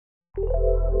Hi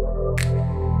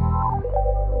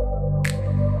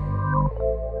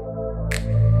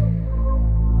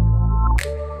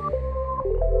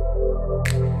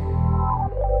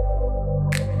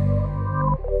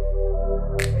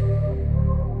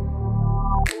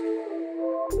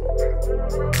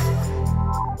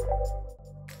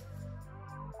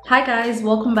guys,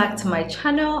 welcome back to my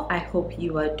channel. I hope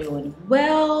you are doing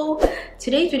well.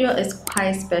 Today's video is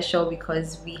quite special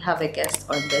because we have a guest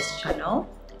on this channel.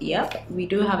 Yep, we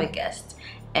do have a guest,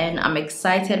 and I'm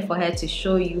excited for her to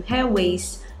show you her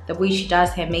ways, the way she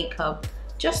does her makeup,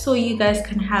 just so you guys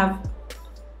can have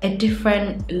a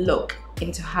different look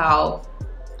into how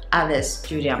others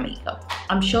do their makeup.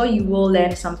 I'm sure you will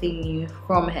learn something new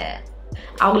from her.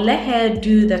 I'll let her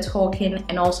do the talking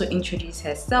and also introduce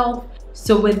herself.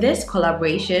 So with this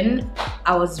collaboration,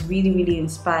 I was really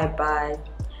inspired by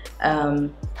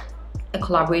a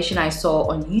collaboration I saw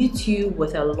on YouTube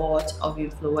with a lot of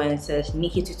influencers,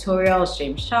 Nikki Tutorials,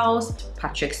 James Charles,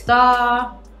 Patrick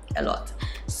Star, a lot.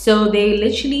 So they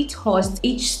literally tossed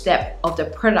each step of the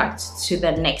product to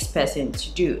the next person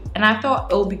to do, and I thought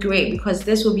it would be great because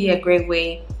this will be a great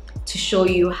way to show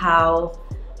you how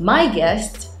my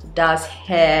guest does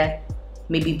hair,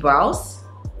 maybe brows,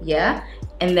 yeah,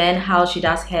 and then how she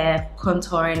does hair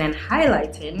contouring and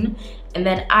highlighting, and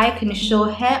then I can show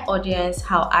her audience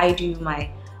how I do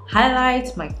my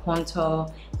highlights, my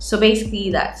contour. So basically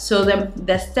that, so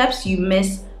the steps you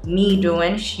miss me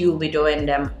doing, she will be doing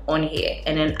them on here,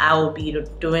 and then I will be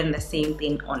doing the same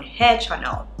thing on her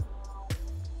channel.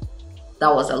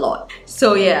 That was a lot.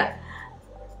 So yeah,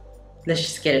 let's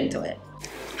just get into it.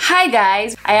 Hi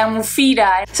guys, I am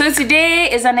Mufidah. So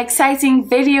today is an exciting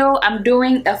video. I'm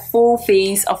doing a full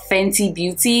face of Fenty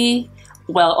Beauty.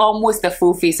 Well, almost the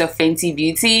full face of Fenty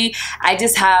Beauty. I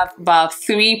just have about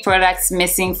 3 products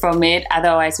missing from it,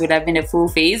 otherwise it would have been a full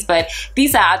face. But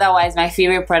these are otherwise my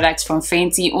favorite products from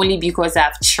Fenty, only because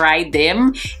I've tried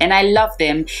them and I love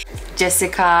them.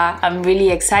 Jesykajay, I'm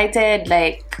really excited.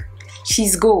 Like,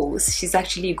 she's goals. She's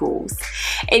actually goals.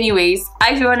 Anyways,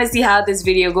 if you want to see how this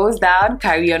video goes down,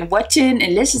 carry on watching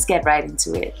and let's just get right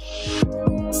into it.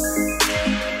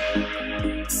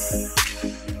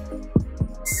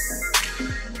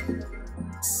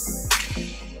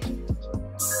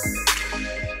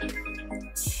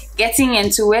 Getting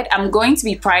into it, I'm going to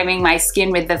be priming my skin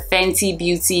with the Fenty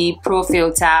Beauty Pro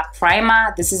Filter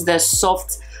Primer. This is the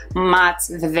soft matte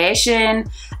version.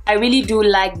 I really do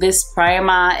like this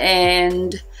primer,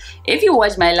 and if you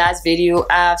watch my last video,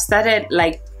 I've started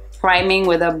like priming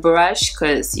with a brush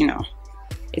because, you know,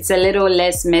 it's a little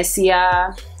less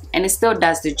messier and it still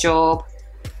does the job.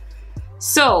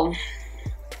 So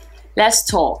let's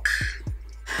talk.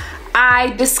 I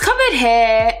discovered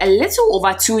her a little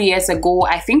over 2 years ago.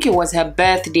 I think it was her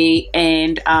birthday,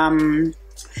 and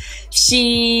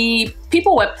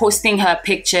people were posting her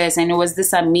pictures, and it was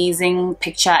this amazing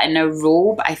picture in a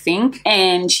robe, I think,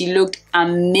 and she looked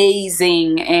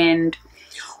amazing. And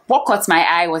what caught my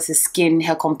eye was her skin,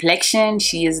 her complexion.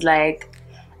 She is like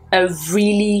a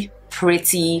really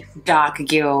pretty dark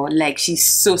girl. Like, she's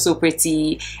so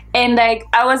pretty, and like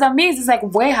I was amazed. It's like,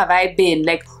 where have I been?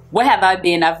 Like, where have I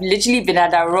been? I've literally been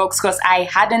at the rocks because I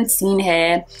hadn't seen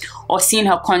her or seen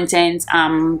her content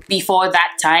before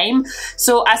that time.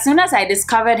 So as soon as I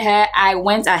discovered her, I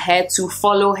went ahead to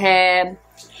follow her,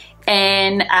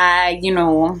 and I, you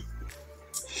know,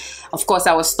 of course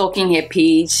I was stalking her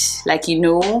page. Like, you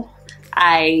know,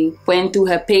 I went through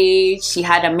her page. She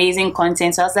had amazing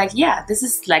content, so I was like, yeah, this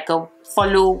is like a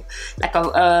follow, like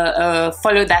a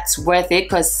follow that's worth it,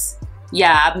 because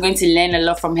yeah, I'm going to learn a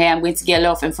lot from her. I'm going to get a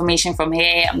lot of information from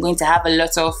her. I'm going to have a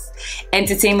lot of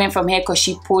entertainment from her because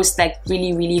she posts like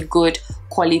really good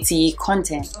quality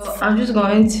content. So I'm just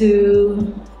going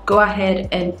to go ahead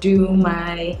and do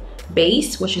my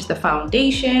base, which is the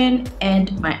foundation,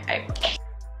 and my eyebrows.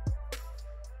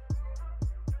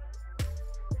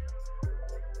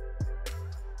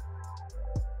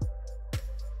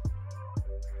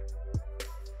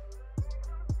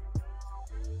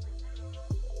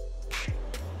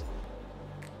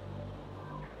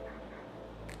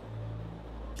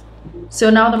 So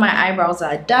now that my eyebrows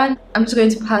are done, I'm just going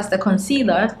to pass the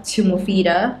concealer to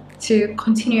Mufidah to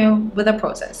continue with the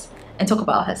process and talk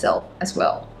about herself as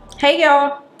well. Hey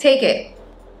girl, take it.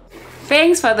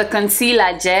 Thanks for the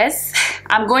concealer, Jess.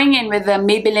 I'm going in with the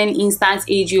Maybelline Instant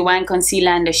Age Rewind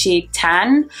Concealer in the shade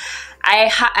Tan.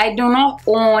 I do not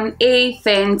own a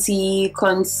Fenty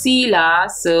concealer,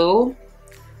 so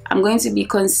I'm going to be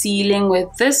concealing with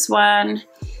this one.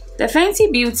 The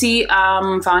Fenty Beauty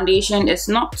foundation is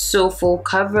not so full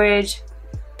coverage,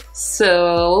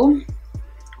 so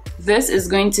This is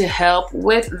going to help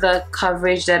with the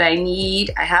coverage that I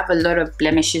need. I have a lot of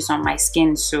blemishes on my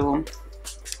skin, so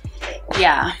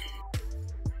yeah.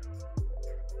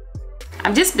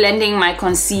 I'm just blending my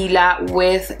concealer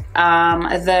with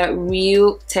the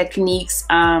Real Techniques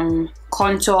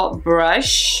contour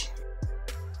brush.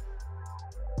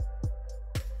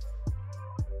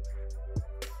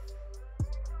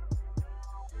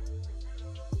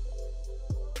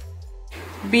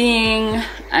 Being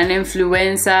an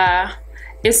influencer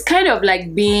is kind of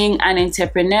like being an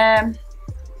entrepreneur,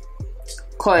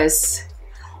 because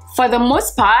for the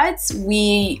most part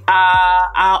we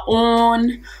are our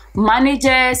own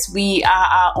managers, we are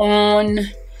our own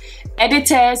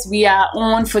editors, we are our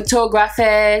own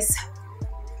photographers,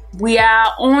 we are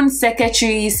our own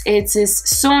secretaries. It is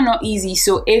so not easy.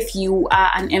 So if you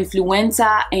are an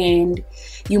influencer and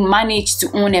you manage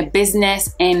to own a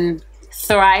business and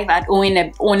thrive at owning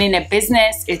a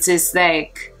business, it is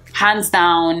like hands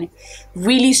down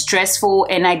really stressful,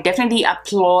 and I definitely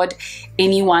applaud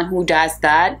anyone who does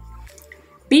that.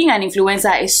 Being an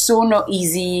influencer is so not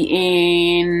easy,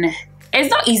 and it's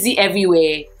not easy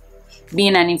everywhere,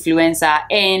 being an influencer,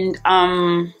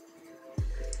 and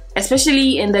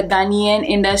especially in the Ghanaian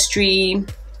industry,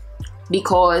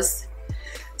 because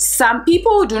some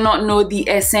people do not know the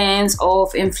essence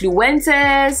of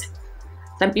influencers.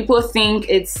 Some people think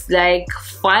it's like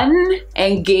fun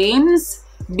and games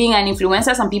being an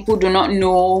influencer. Some people do not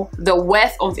know the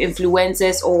worth of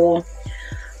influencers or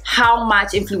how much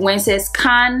influencers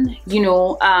can, you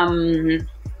know,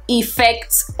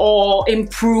 affect or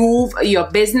improve your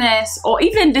business or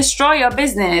even destroy your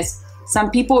business. Some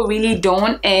people really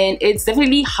don't, and it's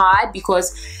definitely hard,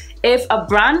 because if a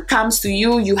brand comes to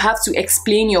you, you have to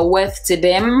explain your worth to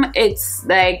them. It's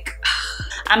like,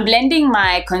 I'm blending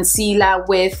my concealer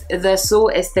with the So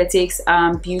Aesthetics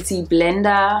Beauty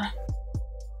Blender.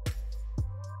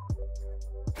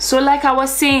 So like I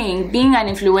was saying, being an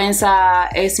influencer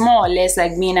is more or less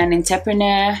like being an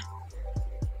entrepreneur.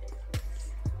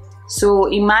 So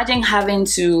imagine having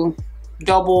to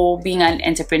double being an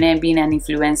entrepreneur and being an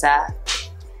influencer.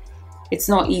 It's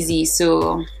not easy.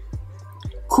 So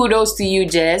kudos to you,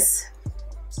 Jess.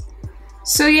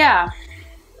 So yeah,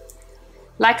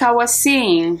 like I was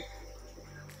saying,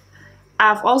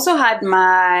 I've also had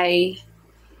my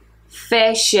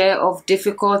fair share of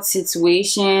difficult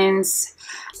situations.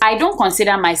 I don't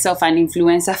consider myself an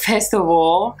influencer, first of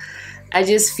all. I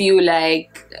just feel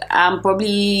like I'm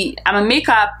a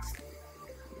makeup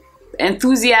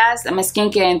enthusiast, I'm a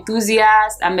skincare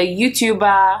enthusiast, I'm a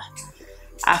YouTuber.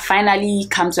 I finally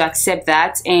come to accept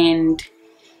that, and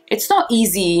it's not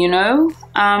easy, you know.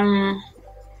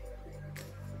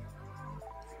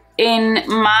 In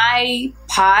my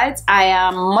part, I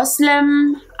am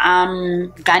Muslim,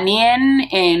 I'm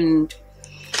Ghanaian, and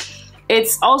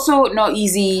it's also not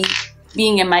easy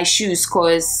being in my shoes,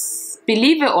 because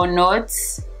believe it or not,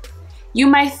 you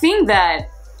might think that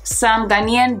some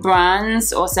Ghanaian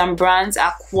brands or some brands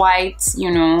are quite, you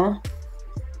know,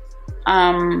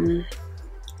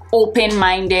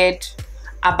 open-minded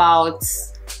about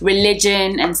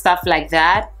religion and stuff like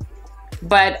that,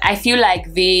 but I feel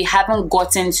like they haven't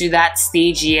gotten to that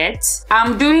stage yet.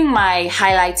 I'm doing my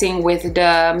highlighting with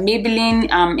the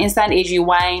Maybelline Instant Age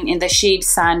Rewind in the shade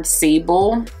Sand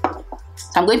Sable.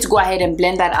 I'm going to go ahead and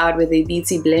blend that out with a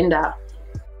beauty blender.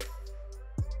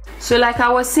 So like I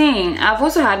was saying, I've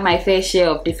also had my fair share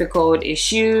of difficult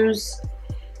issues,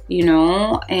 you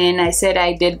know, and I said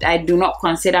I do not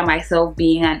consider myself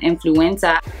being an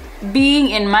influencer. Being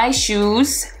in my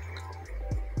shoes,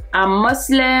 I'm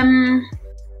Muslim,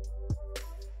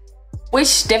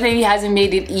 which definitely hasn't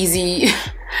made it easy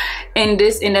in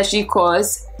this industry,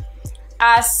 because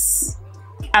as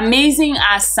amazing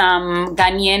as some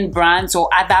Ghanaian brands or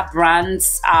other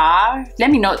brands are,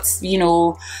 let me not, you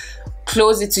know,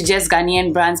 close it to just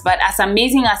Ghanaian brands, but as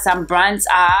amazing as some brands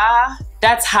are,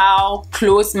 that's how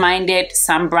close-minded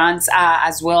some brands are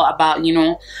as well about, you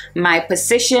know, my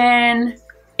position.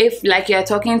 If like you're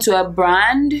talking to a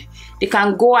brand, they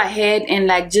can go ahead and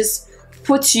like just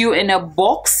put you in a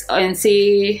box and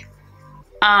say,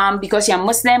 because you're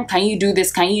Muslim, can you do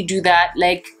this, can you do that?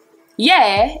 Like,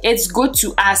 yeah, it's good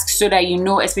to ask so that you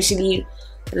know, especially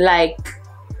like,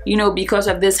 you know, because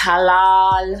of this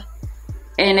halal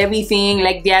and everything,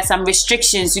 like there are some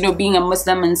restrictions, you know, being a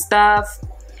Muslim and stuff.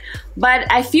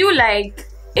 But I feel like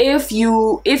if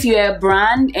you're a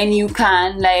brand and you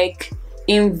can like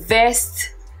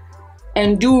invest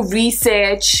and do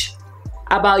research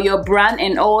about your brand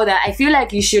and all that, I feel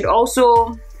like you should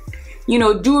also, you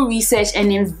know, do research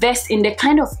and invest in the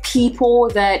kind of people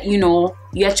that, you know,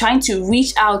 you're trying to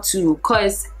reach out to.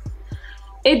 Because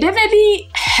it definitely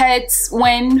hurts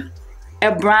when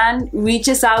a brand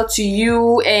reaches out to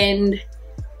you and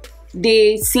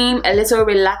they seem a little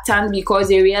reluctant because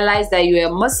they realize that you're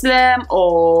a Muslim,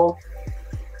 or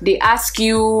they ask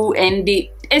you and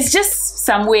it's just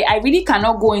some way. I really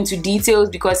cannot go into details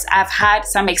because I've had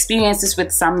some experiences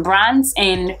with some brands,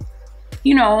 and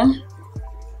you know,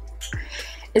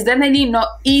 it's definitely not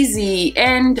easy.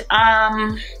 And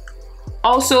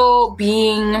also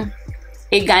being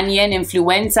a Ghanaian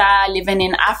influencer living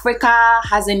in Africa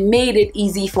hasn't made it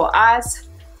easy for us,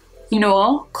 you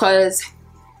know, because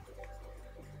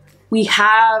we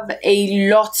have a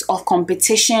lot of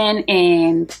competition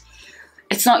and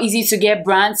it's not easy to get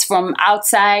brands from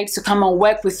outside to come and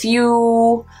work with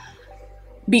you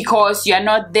because you're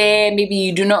not there. Maybe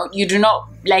you do not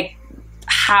like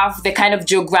have the kind of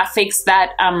geographics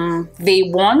that they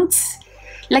want.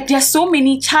 Like, there's so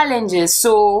many challenges.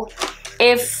 So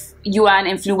if you are an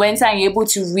influencer and you're able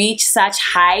to reach such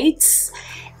heights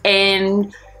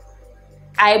and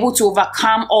are able to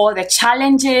overcome all the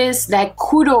challenges, like,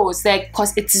 kudos, like,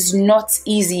 because it is not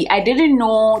easy. I didn't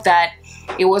know that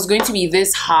it was going to be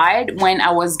this hard when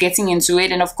I was getting into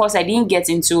it. And of course, I didn't get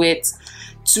into it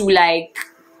to like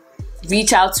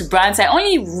reach out to brands. I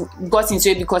only got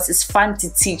into it because it's fun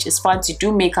to teach, it's fun to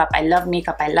do makeup. I love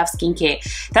makeup, I love skincare.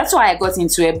 That's why I got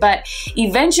into it. But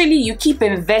eventually you keep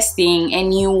investing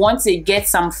and you want to get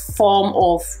some form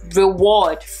of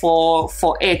reward for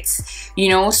it, you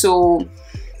know. So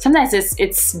sometimes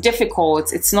it's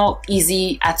difficult. It's not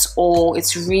easy at all.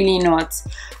 It's really not.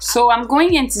 So I'm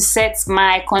going in to set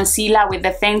my concealer with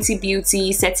the Fenty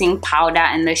Beauty setting powder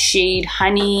in the shade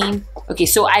Honey. Okay,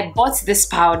 so I bought this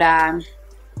powder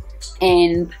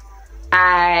and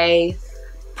I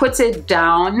put it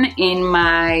down in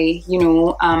my, you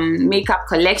know, makeup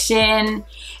collection, and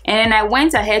then I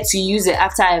went ahead to use it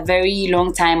after a very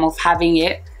long time of having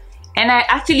it, and I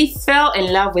actually fell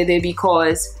in love with it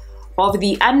because of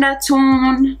the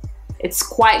undertone. It's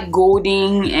quite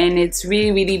golden and it's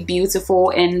really, really beautiful,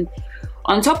 and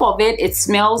on top of it, it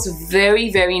smells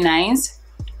very, very nice.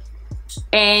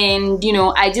 And you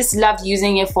know, I just love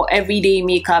using it for everyday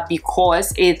makeup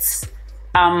because it's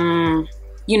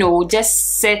you know,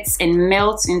 just sets and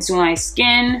melts into my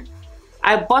skin.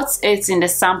 I bought it in the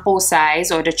sample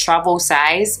size or the travel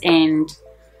size, and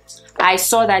I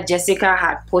saw that Jessica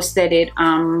had posted it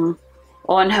on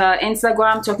her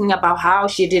Instagram talking about how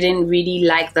she didn't really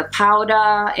like the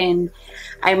powder. And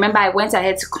I remember I went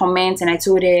ahead to comment and I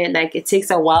told her, like, it takes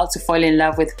a while to fall in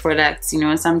love with products, you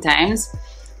know, sometimes,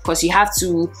 because you have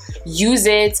to use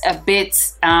it a bit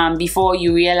before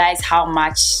you realize how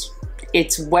much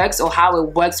it works, or how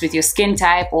it works with your skin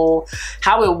type, or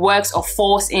how it works or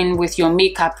falls in with your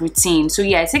makeup routine. So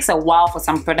yeah, it takes a while for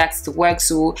some products to work.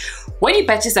 So when you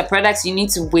purchase a product, you need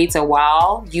to wait a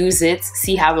while, use it,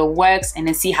 see how it works, and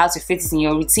then see how to fit it in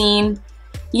your routine.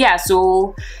 Yeah,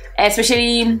 so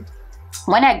especially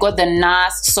when I got the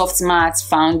Nars Soft Matte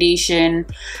foundation,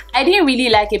 I didn't really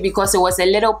like it because it was a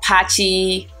little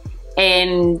patchy,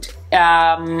 and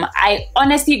I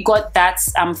honestly got that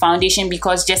foundation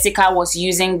because Jessica was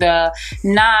using the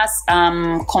Nars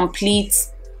Complete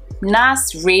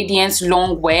Nars Radiance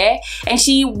Long Wear, and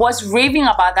she was raving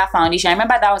about that foundation. I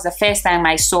remember that was the first time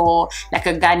I saw like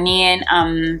a Ghanaian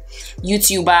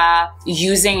YouTuber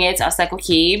using it. I was like,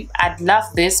 okay, I'd love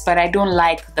this, but I don't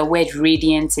like the word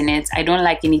radiance in it. I don't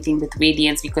like anything with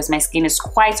radiance because my skin is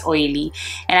quite oily,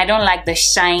 and I don't like the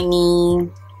shiny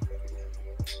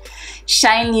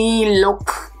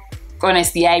look.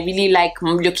 Honestly, I really like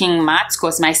looking matte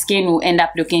because my skin will end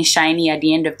up looking shiny at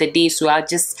the end of the day. So I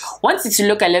just want it to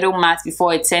look a little matte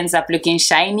before it ends up looking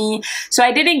shiny. So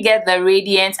I didn't get the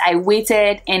radiance. I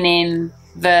waited, and then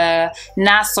the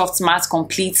Nars Soft Matte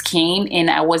Complete came, and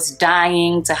I was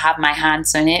dying to have my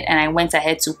hands on it, and I went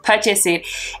ahead to purchase it.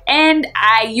 And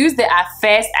I used it at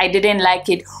first. I didn't like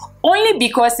it only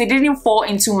because it didn't fall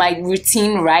into my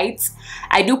routine right.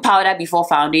 I do powder before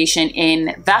foundation,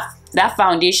 and that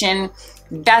foundation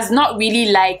does not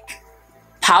really like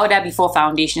powder before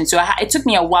foundation. So it took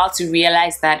me a while to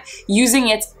realize that using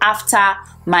it after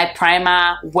my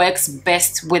primer works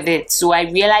best with it. So I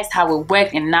realized how it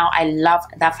worked, and now I love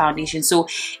that foundation. So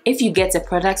if you get a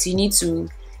product, you need to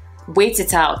wait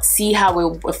it out, see how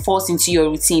it falls into your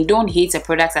routine. Don't hate a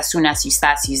product as soon as you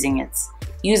start using it.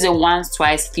 Use it once,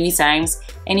 twice, 3 times,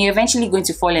 and you're eventually going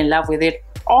to fall in love with it,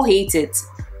 or hate it.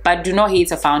 But do not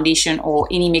hate a foundation or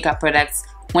any makeup products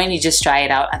when you just try it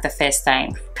out at the first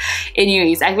time.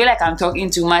 Anyways, I feel like I'm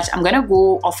talking too much. I'm gonna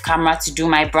go off camera to do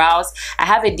my brows. I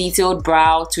have a detailed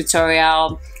brow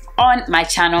tutorial on my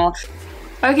channel.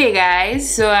 Okay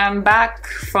guys, so I'm back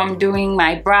from doing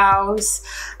my brows.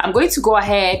 I'm going to go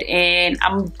ahead and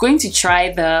I'm going to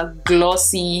try the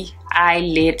glossy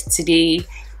eyelid today.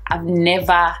 I've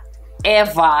never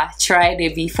ever tried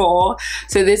it before,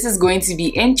 so this is going to be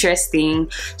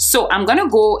interesting. So I'm gonna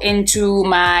go into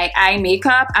my eye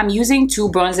makeup. I'm using two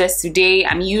bronzers today.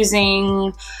 I'm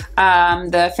using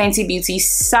the Fenty Beauty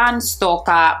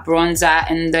Sunstalker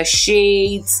bronzer in the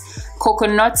shades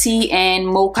Coconutty and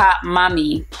Mocha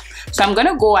Mami. So I'm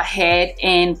gonna go ahead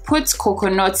and put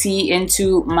Coconutty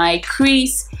into my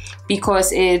crease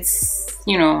because it's,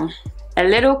 you know, a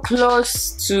little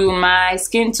close to my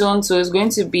skin tone, so it's going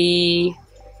to be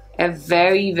a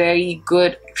very, very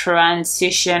good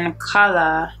transition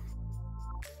color.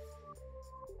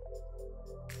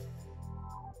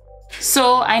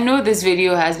 So I know this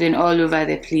video has been all over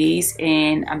the place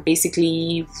and I'm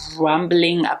basically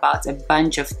rambling about a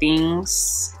bunch of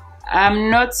things.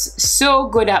 I'm not so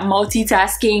good at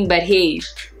multitasking, but hey,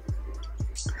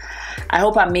 I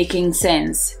hope I'm making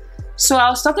sense. So I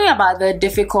was talking about the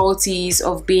difficulties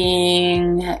of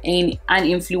being an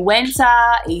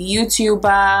influencer, a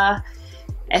YouTuber,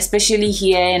 especially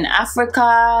here in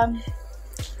Africa,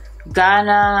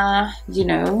 Ghana, you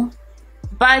know.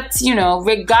 But, you know,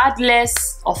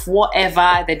 regardless of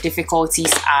whatever the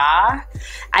difficulties are,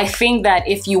 I think that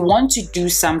if you want to do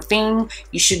something,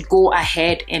 you should go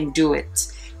ahead and do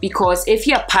it. Because if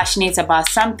you're passionate about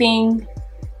something,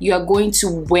 you are going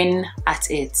to win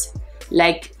at it.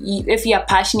 Like, if you're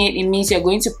passionate, it means you're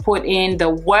going to put in the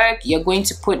work, you're going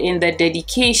to put in the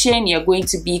dedication, you're going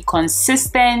to be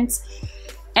consistent.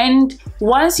 And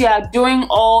once you are doing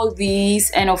all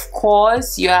these, and of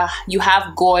course you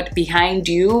have God behind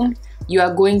you, you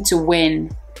are going to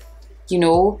win, you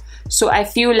know. So I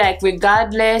feel like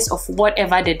regardless of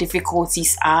whatever the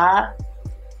difficulties are,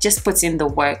 just put in the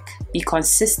work, be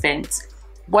consistent,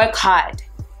 work hard,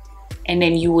 and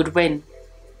then you would win,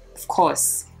 of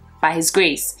course, by His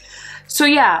grace. So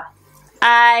yeah,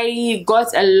 I got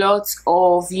a lot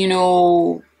of, you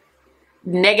know,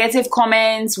 negative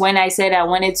comments when I said I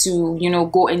wanted to, you know,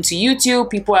 go into YouTube.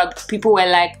 People were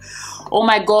like, oh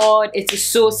my god, it is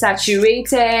so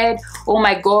saturated. Oh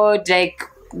my god, like,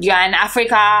 you're in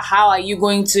Africa, how are you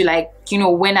going to, like, you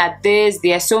know, win at this?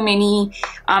 There are so many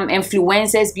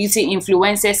influencers, beauty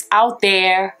influencers out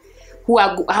there who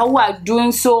are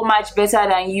doing so much better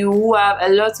than you, who have a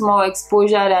lot more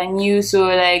exposure than you. So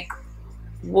like,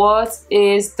 what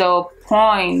is the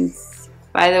point?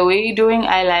 By the way, doing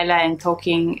eyeliner and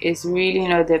talking is really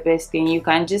not the best thing. You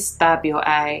can just stab your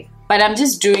eye. But I'm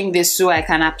just doing this so I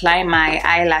can apply my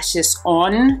eyelashes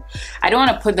on. I don't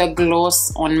want to put the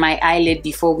gloss on my eyelid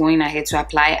before going ahead to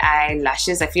apply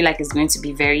eyelashes. I feel like it's going to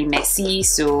be very messy,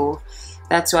 so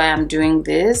that's why I'm doing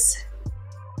this.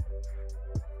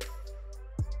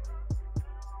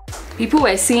 People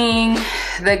were saying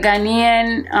the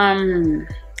Ghanaian,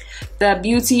 the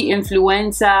beauty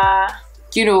influencer,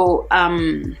 you know,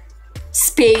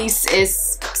 space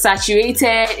is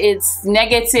saturated, it's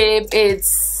negative,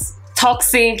 it's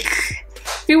toxic.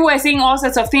 People were saying all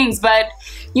sorts of things, but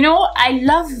you know, I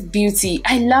love beauty,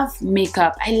 I love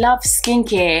makeup, I love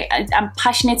skincare. I'm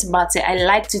passionate about it. I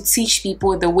like to teach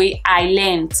people the way I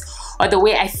learned, or the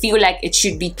way I feel like it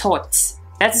should be taught.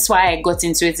 That is why I got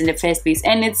into it in the first place,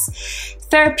 and it's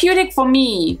therapeutic for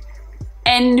me.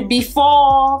 And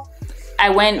before I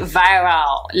went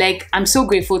viral, like, I'm so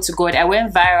grateful to God. I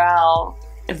went viral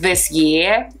this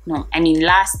year, no, I mean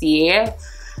last year,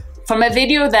 from a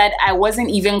video that I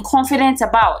wasn't even confident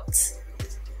about.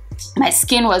 My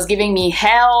skin was giving me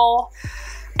hell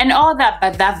and all that,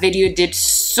 but that video did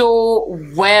so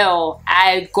well.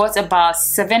 I got about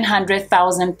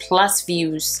 700,000 plus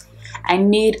views. I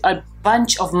made a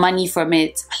bunch of money from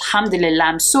it. Alhamdulillah,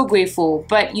 I'm so grateful.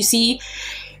 But you see,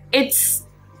 it's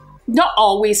not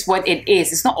always what it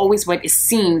is. It's not always what it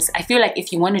seems. I feel like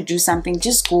if you want to do something,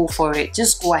 just go for it.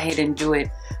 Just go ahead and do it.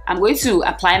 I'm going to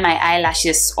apply my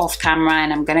eyelashes off camera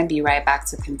and I'm gonna be right back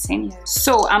to continue.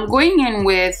 So I'm going in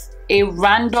with a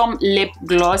random lip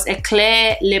gloss, a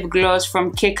clear lip gloss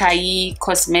from Jesykajay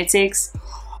Cosmetics.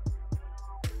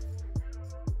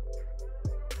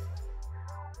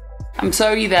 I'm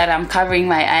sorry that I'm covering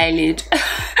my eyelid.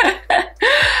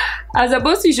 I was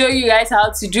supposed to show you guys how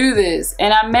to do this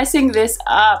and I'm messing this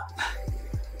up.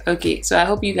 Okay, so I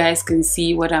hope you guys can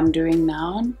see what I'm doing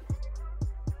now.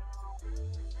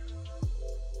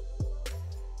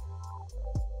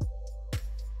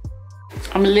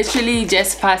 I'm literally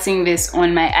just passing this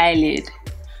on my eyelid.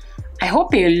 I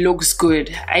hope it looks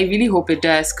good. I really hope it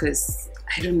does, because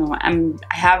I don't know,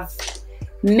 I have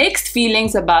mixed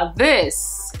feelings about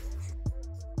this.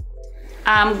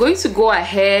 I'm going to go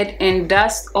ahead and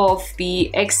dust off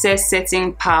the excess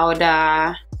setting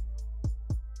powder.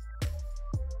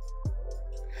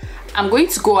 I'm going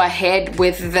to go ahead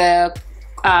with the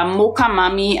Mocha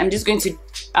Mami. I'm just going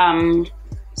to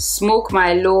smoke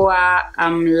my lower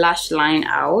lash line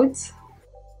out.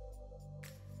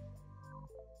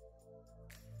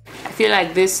 I feel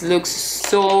like this looks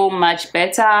so much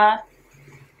better.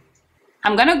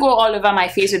 I'm gonna go all over my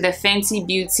face with the Fenty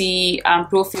Beauty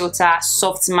Pro Filter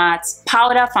Soft Matte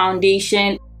Powder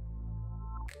Foundation.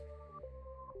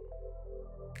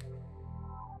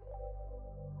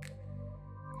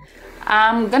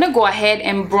 I'm gonna go ahead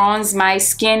and bronze my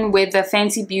skin with the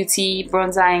Fenty Beauty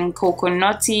Bronzer in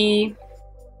Coconutty.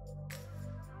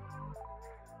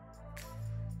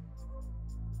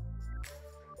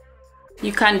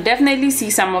 You can definitely see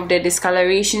some of the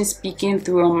discoloration peeking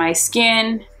through on my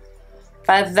skin,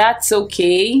 but that's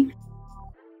okay.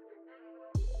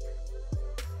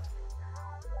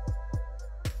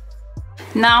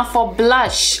 Now for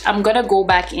blush, I'm gonna go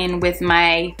back in with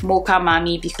my Mocha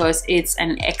Mami because it's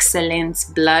an excellent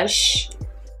blush.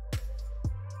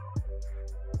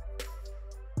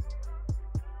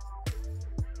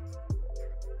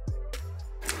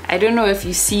 I don't know if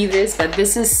you see this, but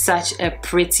this is such a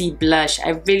pretty blush. I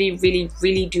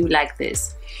really do like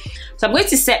this. So I'm going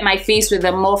to set my face with the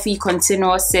Morphe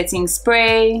Continuous Setting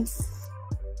Spray.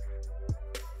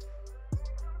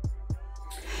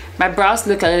 My brows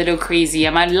look a little crazy.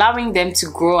 I'm allowing them to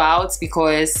grow out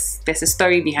because there's a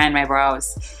story behind my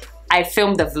brows. I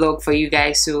filmed the vlog for you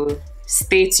guys, so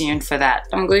stay tuned for that.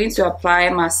 I'm going to apply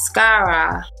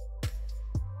mascara.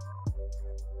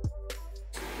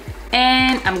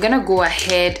 And I'm gonna go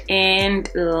ahead and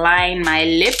line my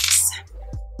lips.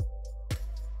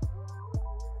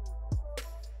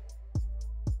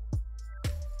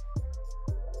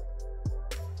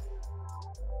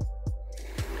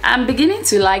 I'm beginning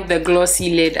to like the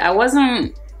glossy lid. I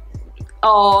wasn't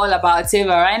all about it,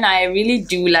 but right now I really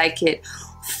do like it.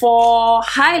 For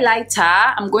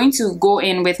highlighter, I'm going to go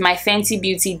in with my Fenty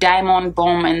Beauty Diamond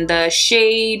Bomb in the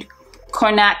shade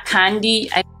Cognac Candy.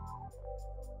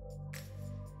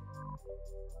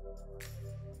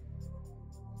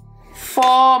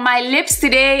 For my lips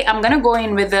today, I'm gonna go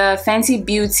in with the Fenty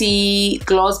Beauty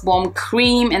Gloss Bomb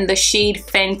Cream in the shade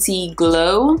Fenty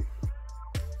Glow.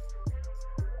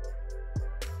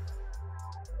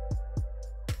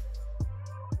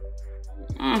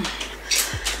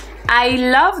 I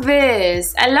love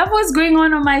this. I love what's going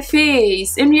on my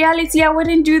face. In reality, I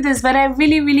wouldn't do this, but I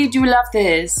really do love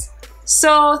this.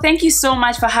 So thank you so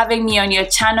much for having me on your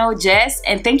channel, Jess,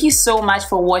 and thank you so much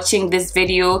for watching this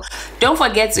video. Don't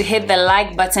forget to hit the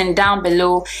like button down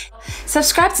below.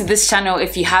 Subscribe to this channel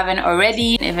if you haven't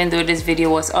already. Even though this video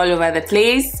was all over the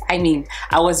place, I mean,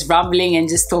 I was rambling and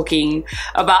just talking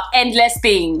about endless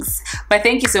things. But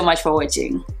thank you so much for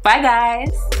watching. Bye guys.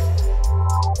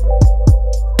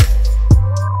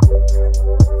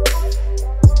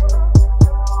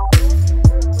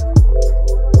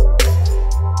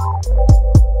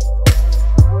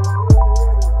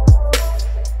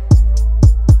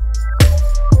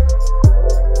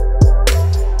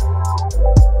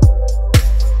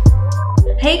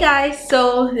 Hey guys,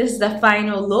 so this is the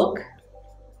final look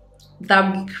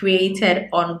that we created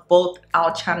on both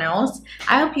our channels.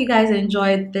 I hope you guys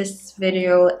enjoyed this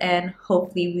video, and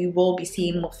hopefully we will be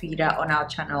seeing Mufidah on our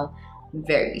channel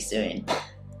very soon.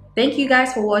 Thank you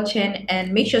guys for watching,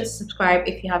 and make sure to subscribe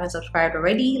if you haven't subscribed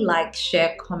already. Like,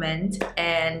 share, comment,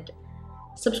 and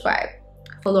subscribe.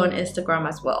 Follow on Instagram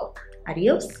as well.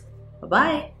 Adios.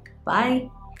 Bye-bye.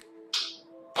 Bye.